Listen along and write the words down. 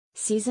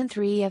Season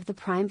 3 of the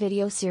Prime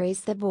Video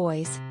series The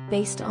Boys,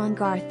 based on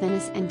Garth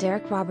Ennis and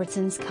Darick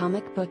Robertson's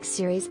comic book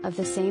series of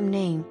the same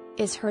name,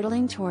 is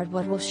hurtling toward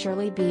what will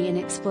surely be an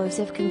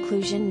explosive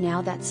conclusion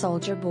now that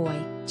Soldier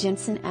Boy,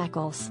 Jensen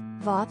Ackles,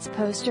 Vought's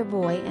poster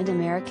boy and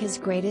America's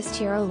greatest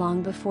hero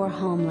long before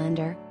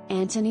Homelander,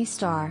 Antony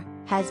Starr,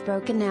 has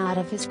broken out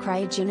of his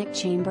cryogenic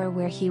chamber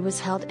where he was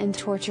held and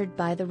tortured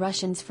by the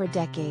Russians for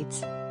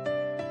decades.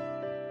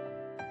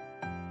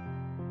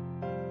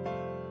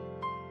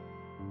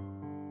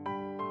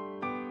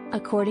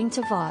 According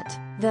to Vought,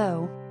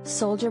 though,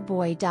 Soldier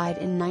Boy died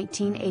in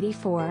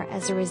 1984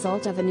 as a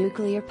result of a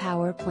nuclear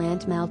power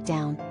plant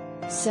meltdown.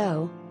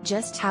 So,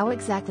 just how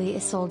exactly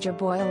is Soldier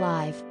Boy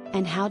alive,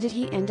 and how did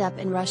he end up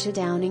in Russia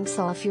downing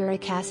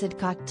sulfuric acid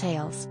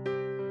cocktails?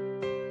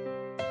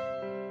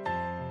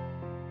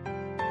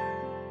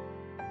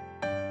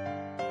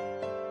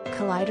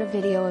 Collider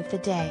video of the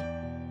day.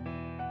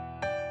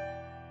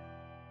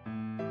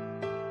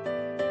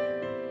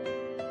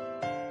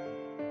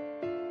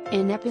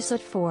 In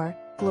Episode 4,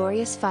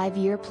 Glorious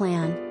 5-Year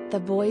Plan, the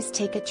boys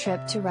take a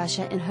trip to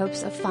Russia in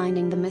hopes of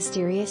finding the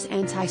mysterious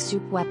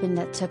anti-soup weapon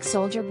that took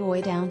Soldier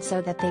Boy down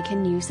so that they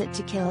can use it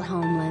to kill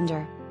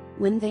Homelander.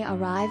 When they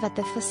arrive at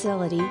the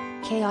facility,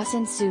 chaos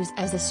ensues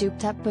as the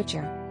souped-up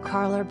Butcher,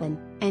 Karl Urban,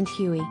 and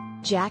Huey,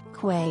 Jack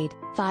Quaid,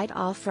 fight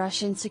off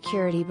Russian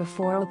security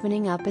before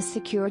opening up a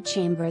secure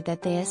chamber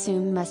that they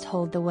assume must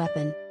hold the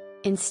weapon.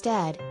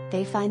 Instead,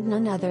 they find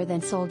none other than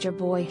Soldier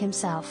Boy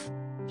himself.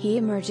 He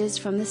emerges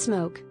from the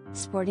smoke,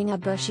 sporting a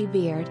bushy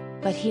beard,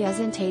 but he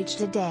hasn't aged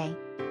a day.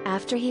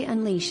 After he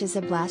unleashes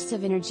a blast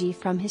of energy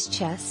from his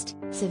chest,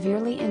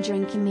 severely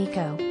injuring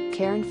Kimiko,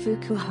 Karen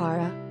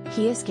Fukuhara,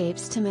 he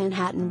escapes to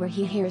Manhattan where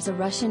he hears a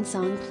Russian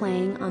song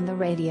playing on the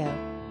radio.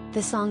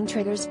 The song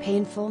triggers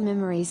painful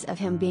memories of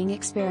him being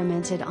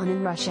experimented on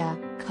in Russia,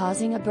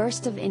 causing a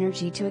burst of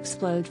energy to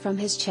explode from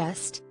his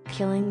chest,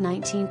 killing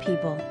 19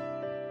 people.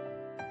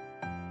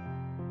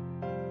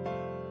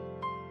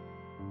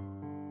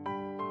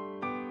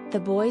 The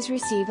boys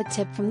receive a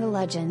tip from the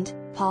legend,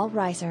 Paul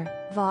Reiser,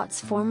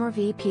 Vought's former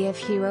VP of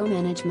Hero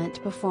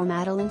Management before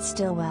Madeline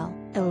Stillwell,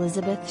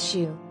 Elizabeth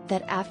Shue,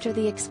 that after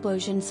the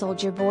explosion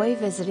Soldier Boy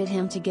visited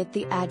him to get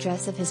the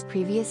address of his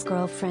previous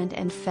girlfriend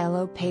and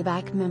fellow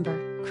Payback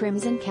member,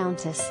 Crimson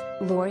Countess,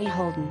 Lori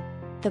Holden.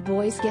 The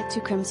boys get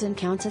to Crimson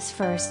Countess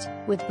first,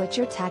 with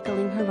Butcher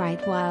tackling her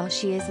right while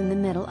she is in the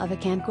middle of a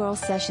campgirl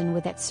session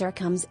with at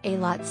Circum's A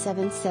Lot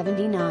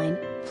 779,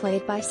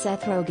 played by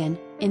Seth Rogen,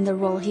 in the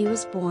role he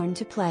was born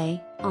to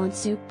play, on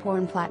Soup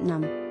Porn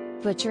Platinum.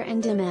 Butcher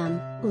and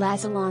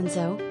Laz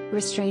Alonso,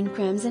 restrain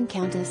Crimson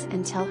Countess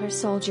and tell her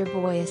Soldier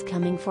Boy is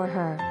coming for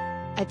her.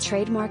 A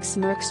trademark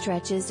smirk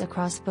stretches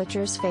across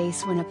Butcher's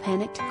face when a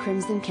panicked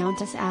Crimson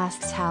Countess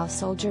asks how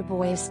Soldier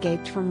Boy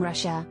escaped from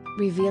Russia,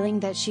 revealing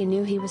that she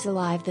knew he was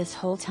alive this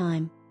whole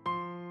time.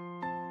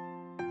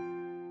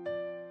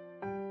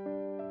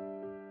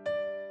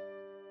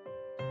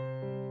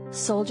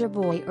 Soldier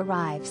Boy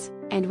arrives,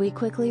 and we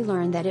quickly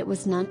learn that it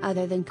was none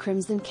other than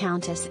Crimson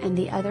Countess and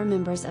the other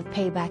members of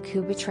Payback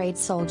who betrayed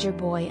Soldier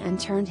Boy and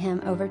turned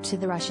him over to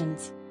the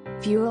Russians.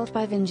 Fueled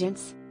by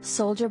vengeance,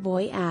 Soldier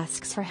Boy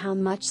asks her how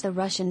much the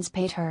Russians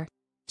paid her.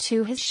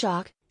 To his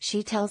shock,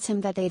 she tells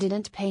him that they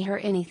didn't pay her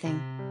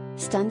anything.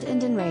 Stunned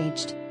and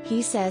enraged,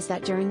 he says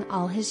that during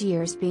all his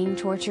years being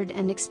tortured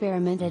and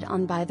experimented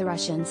on by the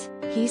Russians,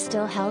 he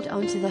still held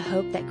on to the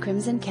hope that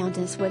Crimson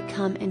Countess would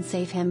come and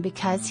save him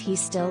because he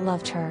still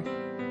loved her.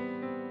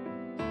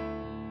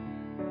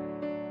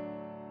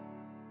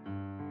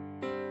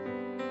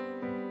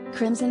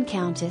 Crimson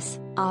Countess,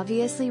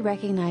 obviously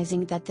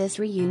recognizing that this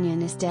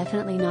reunion is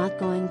definitely not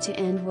going to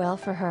end well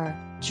for her,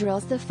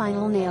 drills the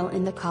final nail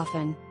in the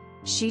coffin.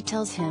 She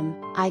tells him,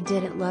 "I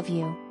didn't love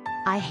you.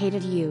 I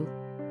hated you.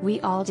 We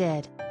all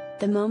did."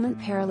 The moment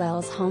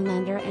parallels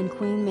Homelander and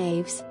Queen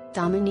Maeve's,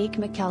 Dominique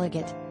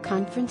McElligott,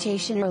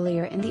 confrontation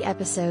earlier in the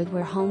episode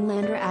where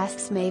Homelander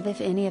asks Maeve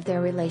if any of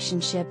their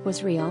relationship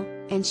was real,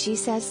 and she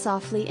says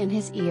softly in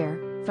his ear,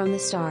 "From the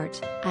start,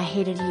 I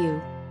hated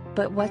you.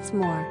 But what's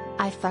more,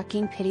 I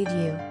fucking pitied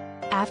you."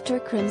 After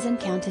Crimson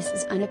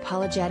Countess's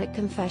unapologetic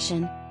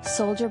confession,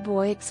 Soldier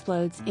Boy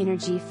explodes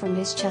energy from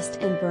his chest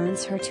and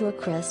burns her to a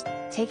crisp,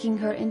 taking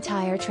her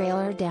entire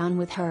trailer down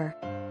with her.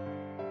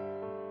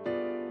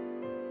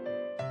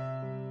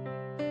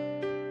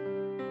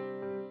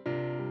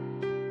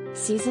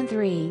 Season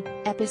 3,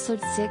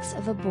 Episode 6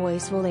 of The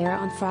Boys will air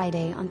on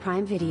Friday on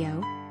Prime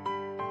Video.